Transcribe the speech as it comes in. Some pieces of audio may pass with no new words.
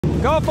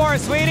Go for it,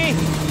 sweetie.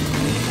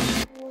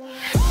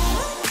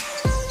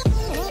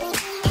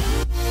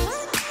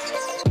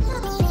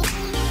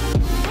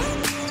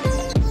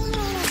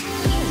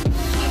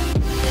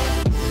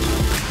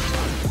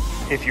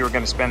 If you were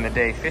going to spend the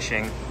day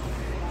fishing,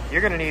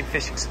 you're going to need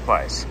fishing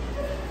supplies.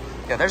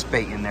 Yeah, there's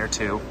bait in there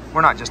too. We're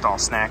not just all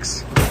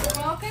snacks.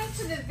 Welcome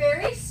to the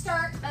very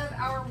start of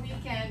our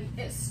weekend.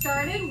 It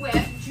started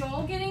with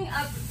Joel getting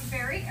up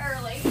very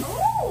early.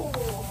 Ooh!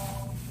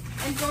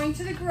 And going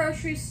to the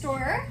grocery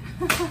store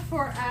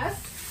for us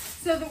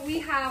so that we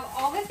have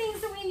all the things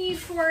that we need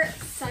for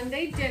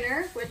Sunday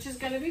dinner, which is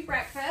going to be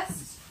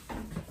breakfast.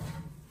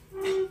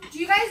 Do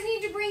you guys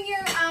need to bring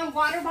your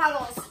water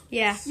bottles?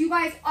 Yeah. You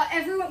guys,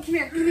 everyone, come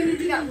here. Come in and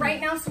do that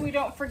right now so we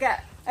don't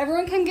forget.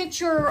 Everyone can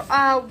get your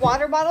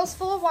water bottles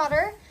full of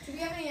water. Do we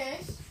have any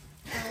ice?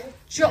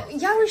 Joe,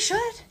 yeah, we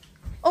should.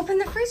 Open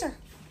the freezer.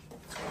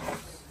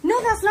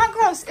 No, that's not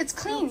gross. It's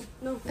clean.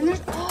 No. And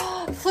there's,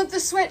 flip the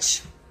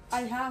switch.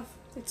 I have.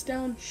 It's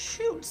down.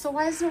 Shoot, so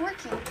why isn't it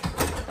working?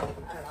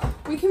 I don't know.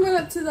 We can run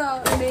up to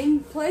the main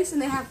place and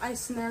they have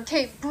ice in there.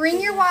 Okay,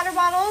 bring your water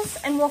bottles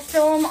and we'll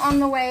fill them on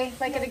the way,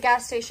 like at a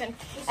gas station.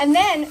 And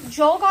then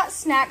Joel got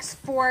snacks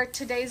for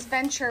today's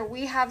venture.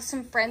 We have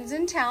some friends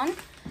in town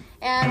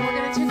and we're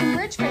gonna take them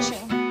bridge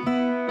fishing.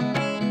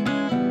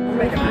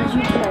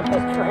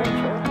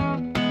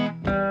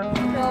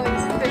 All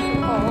these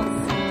fishing poles.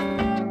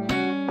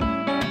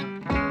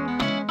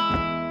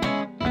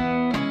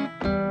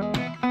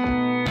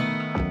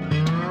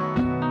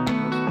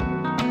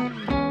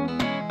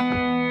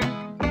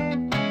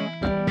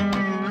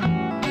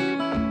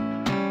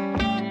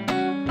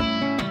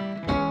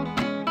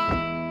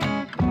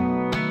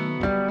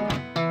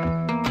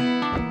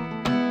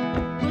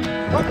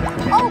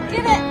 Oh, get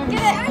it,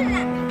 get it.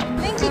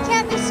 Think you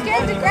can't be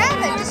scared to grab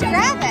it, just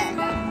grab it.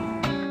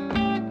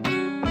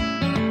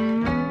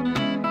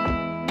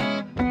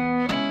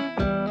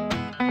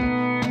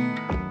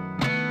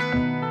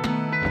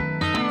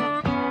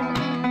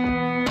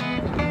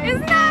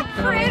 Isn't that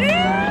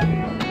pretty?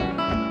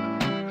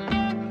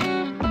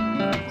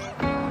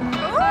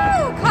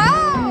 Ooh,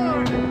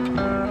 cold.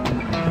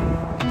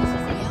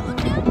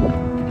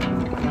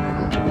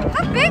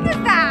 How big is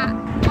that?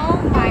 Oh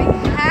my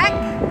heck.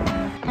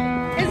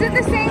 Is it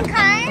the same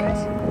kind?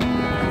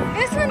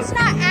 This one's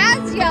not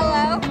as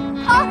yellow.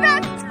 Oh,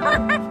 that's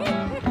tiny.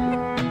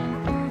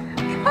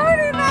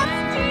 Cody, that's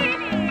teeny.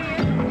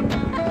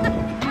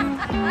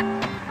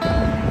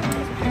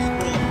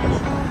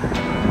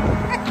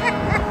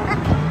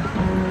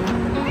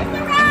 Where's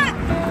the rock?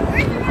 Where's the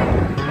rock?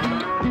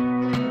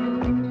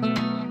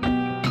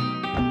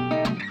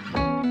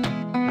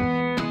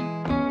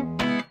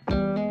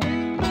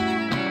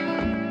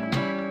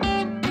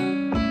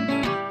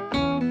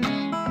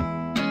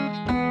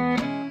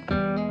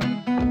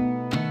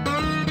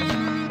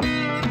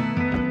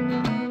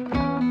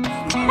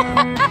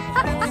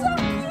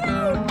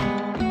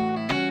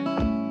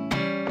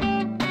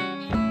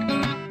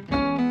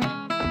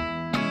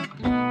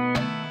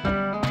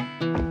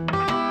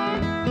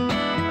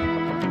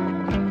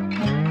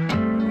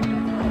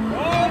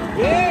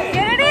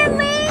 Get it in,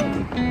 Link!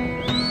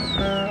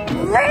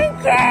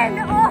 Lincoln!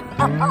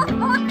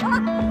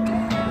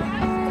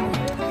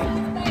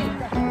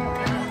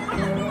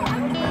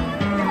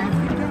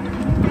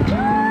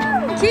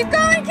 Keep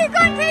going,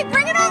 Kate!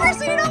 Bring it over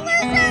so you don't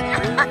lose it!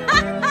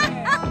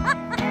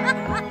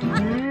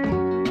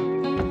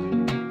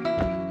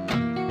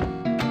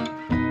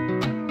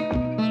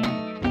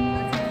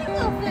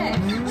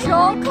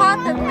 Joel caught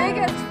the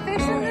biggest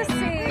fish in the sea.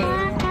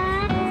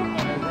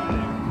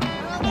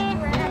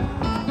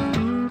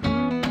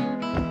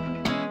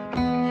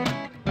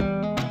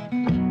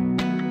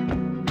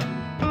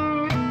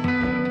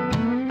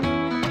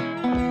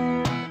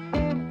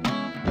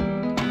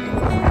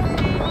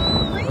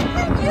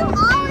 Lincoln, you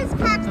always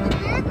catch the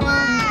big ones.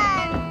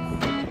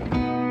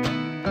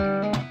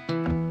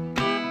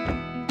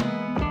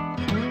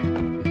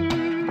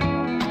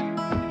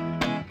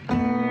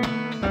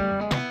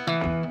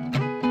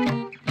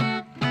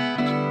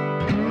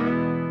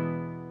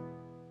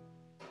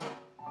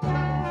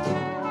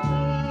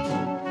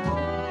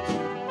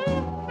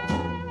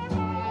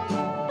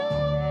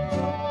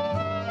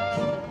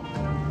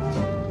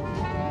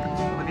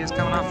 Olivia's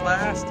coming off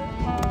last.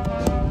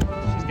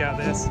 She's got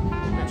this. I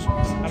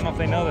don't know if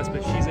they know this,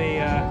 but she's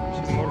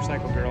a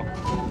motorcycle girl.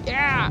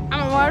 Yeah,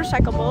 I'm a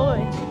motorcycle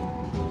boy.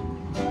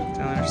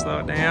 Telling her slow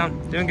it down.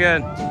 Doing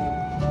good.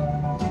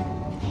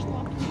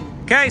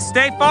 Okay,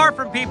 stay far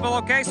from people,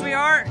 okay,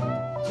 sweetheart?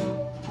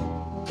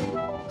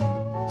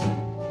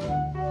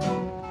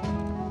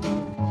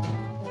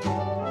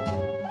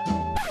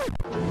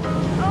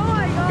 Oh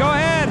my god. Go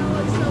ahead. That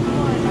looks so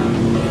fun.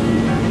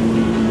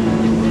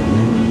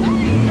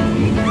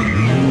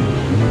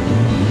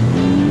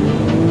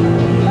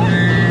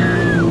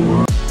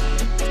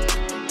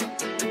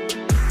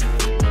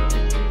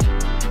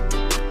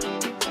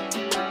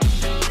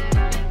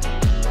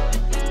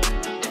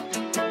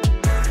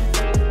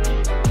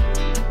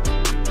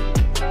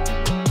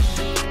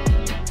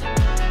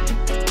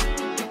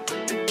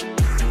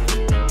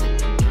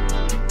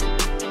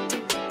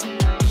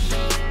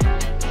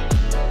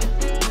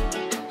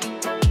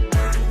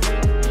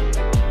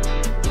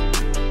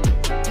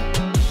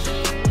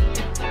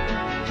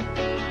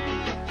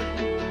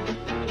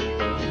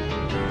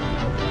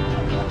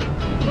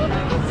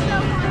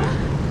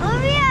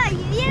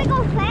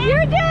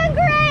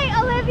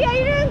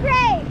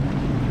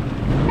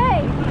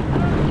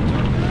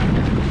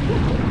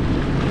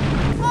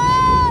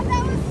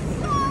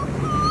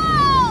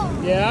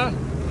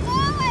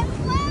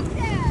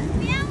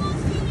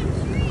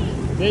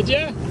 Did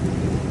you?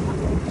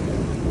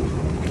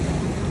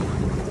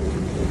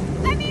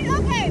 I mean,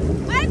 okay,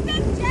 I've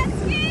been jet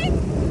skiing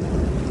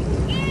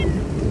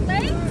in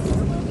lakes.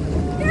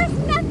 There's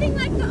nothing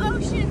like the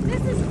ocean.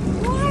 This is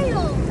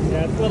wild.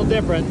 Yeah, it's a little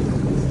different.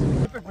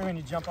 Typically when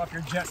you jump off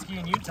your jet ski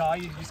in Utah,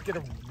 you just get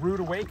a rude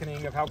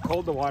awakening of how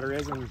cold the water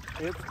is, and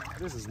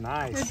this is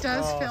nice. It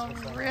does feel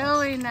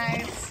really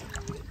nice.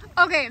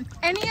 Okay,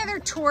 any other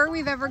tour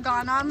we've ever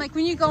gone on? Like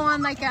when you go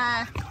on like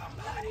a...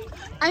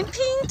 I'm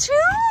peeing too!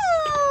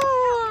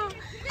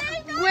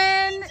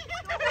 When...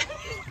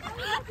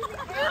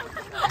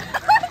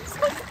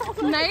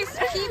 Nice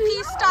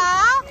pee-pee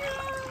stop.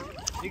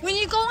 When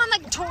you go on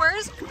like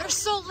tours, they're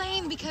so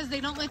lame because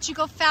they don't let you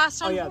go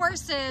fast on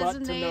horses. Butt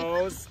And to they...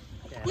 nose.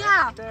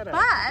 Yeah,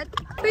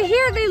 but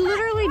here they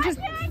literally just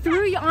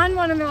threw you on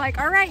one and they're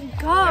like, all right,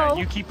 go. Yeah,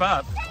 you keep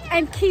up.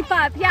 And keep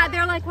up. Yeah,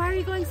 they're like, why are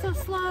you going so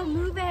slow?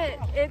 Move it.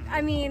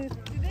 I mean,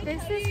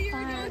 this is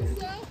fun.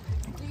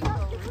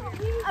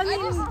 I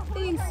mean,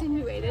 they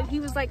insinuated. He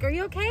was like, are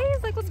you okay?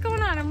 He's like, what's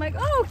going on? I'm like,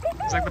 oh.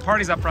 It's like the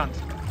party's up front.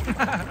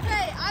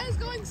 Hey, I was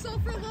going slow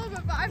for a little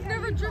bit, but I've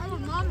never driven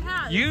when Mom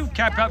has. You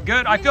kept up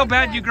good. I feel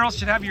bad you girls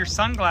should have your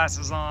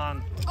sunglasses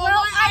on. Oh, well,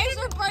 my eyes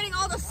were burning,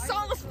 all the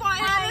sun was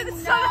flying out of the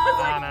sun.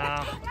 I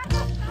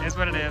know. It is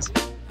what it is.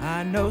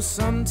 I know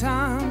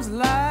sometimes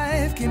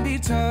life can be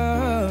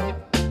tough,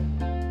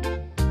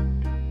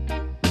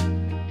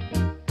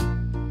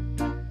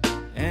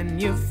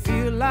 and you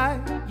feel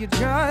like you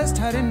just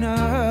had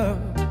enough.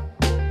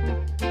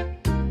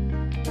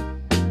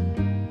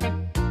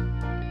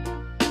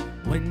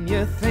 When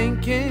you're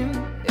thinking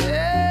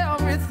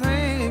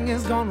everything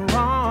is gone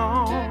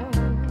wrong,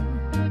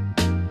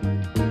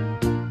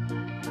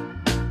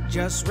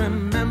 just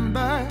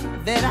remember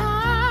that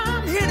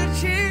I'm here to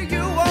cheer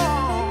you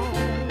on.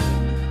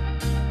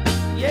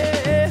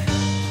 Yeah,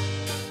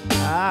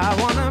 I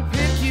wanna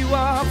pick you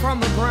up from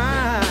the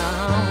ground,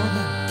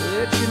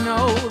 let you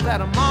know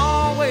that I'm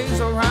always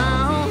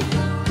around,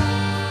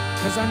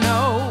 'cause I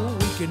know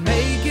we can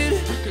make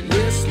it,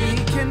 yes we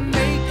can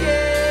make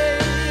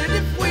it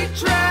if we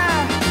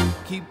try,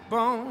 keep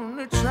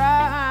on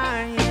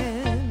trying.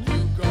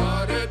 You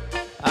got it,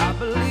 I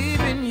believe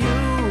in you.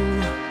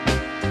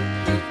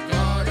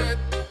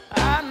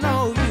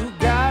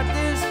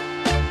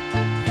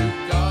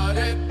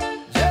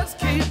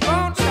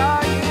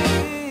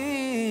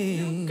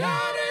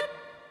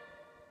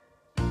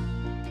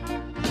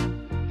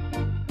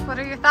 What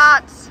are your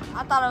thoughts?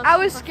 I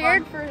was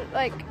scared for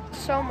like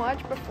so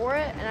much before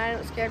it, and I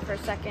wasn't scared for a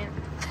second.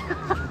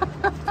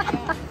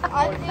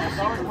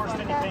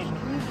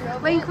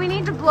 Link, we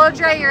need to blow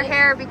dry your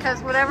hair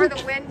because whatever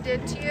the wind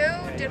did to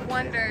you did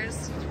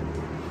wonders.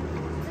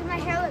 Does my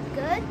hair look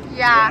good?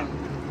 Yeah,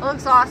 it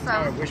looks awesome.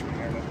 I wish my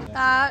hair looked.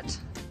 That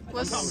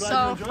was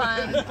so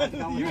fun.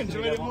 You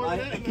enjoyed it more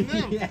than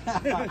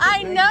them.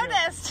 I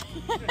noticed.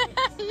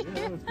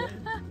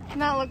 Doesn't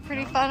that look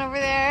pretty fun over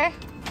there?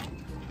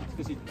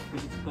 Because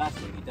it's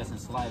plastic, it doesn't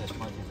slide as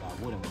much as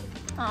a wooden one.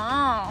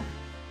 Oh.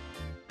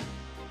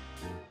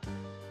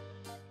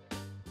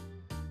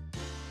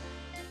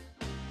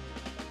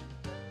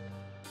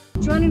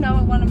 Do you want to know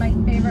what one of my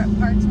favorite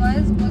parts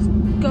was? Was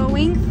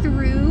going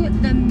through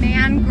the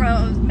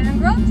mangroves.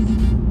 Mangroves?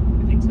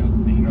 I think so.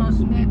 Mangroves.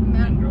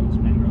 Mangroves.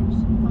 Mangroves.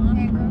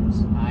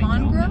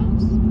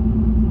 Mangroves?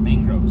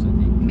 Mangroves, I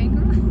think.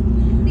 Mangroves?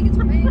 I think it's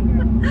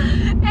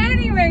mangroves.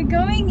 Anyway,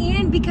 going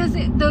in because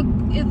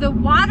the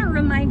water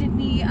reminded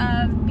me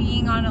of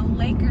being on a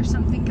lake or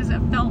something because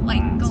it felt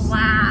like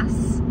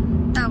glass.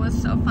 That was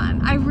so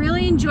fun. I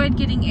really enjoyed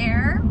getting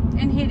air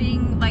and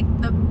hitting like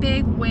the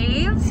big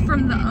waves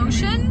from the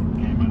ocean.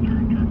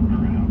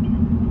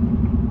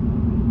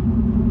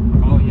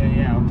 Oh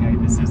yeah, okay.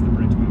 This is the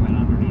bridge we went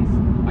underneath.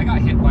 I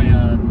got hit by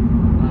a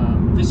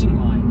fishing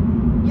line.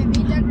 Yeah,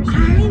 me and Dad were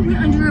I went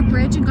under a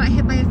bridge and got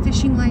hit by a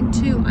fishing line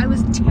too. I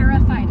was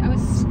terrified. I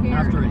was scared.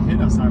 After it hit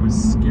us, I was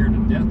scared to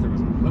death. There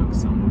was a hook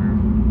somewhere.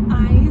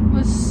 I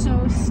was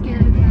so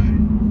scared of that.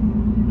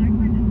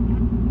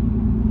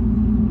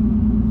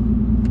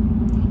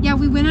 Yeah,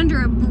 we went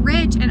under a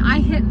bridge and I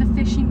hit the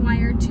fishing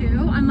wire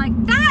too. I'm like,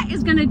 that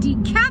is gonna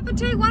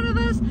decapitate one of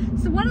us.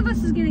 So one of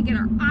us is gonna get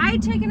our eye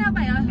taken out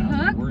by a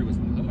hook. Where was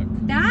the hook?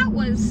 That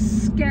was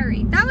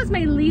scary. That was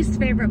my least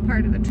favorite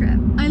part of the trip.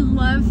 I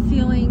love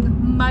feeling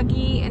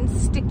muggy and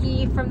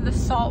sticky from the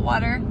salt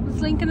water. Was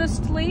Lincoln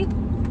asleep?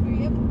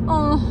 Yep.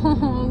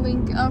 Oh,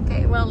 Link.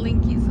 Okay, well,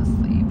 Linky's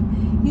asleep.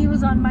 He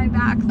was on my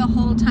back the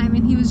whole time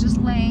and he was just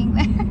laying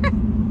there.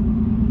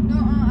 No,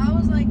 I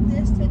was like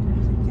this.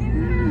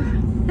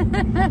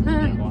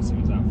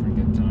 Boston was out for a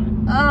good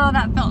time. Oh,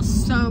 that felt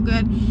so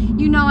good.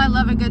 You know I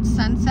love a good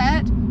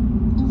sunset.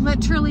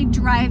 Literally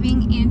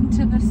driving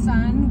into the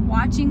sun,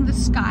 watching the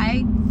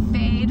sky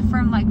fade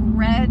from like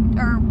red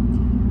or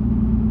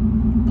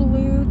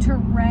blue to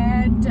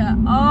red.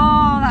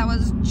 Oh, that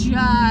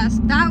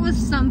was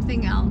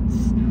something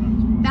else.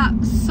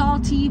 That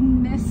salty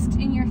mist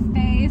in your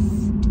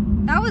face.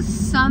 That was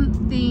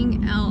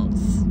something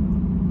else.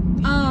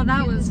 Oh,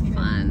 that was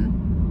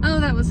fun. Oh,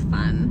 that was was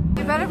fun.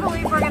 You better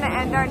believe we're gonna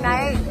end our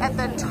night at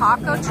the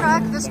taco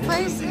truck. This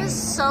place is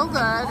so good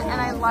and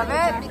I love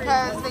it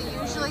because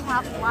they usually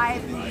have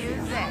live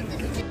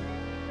music.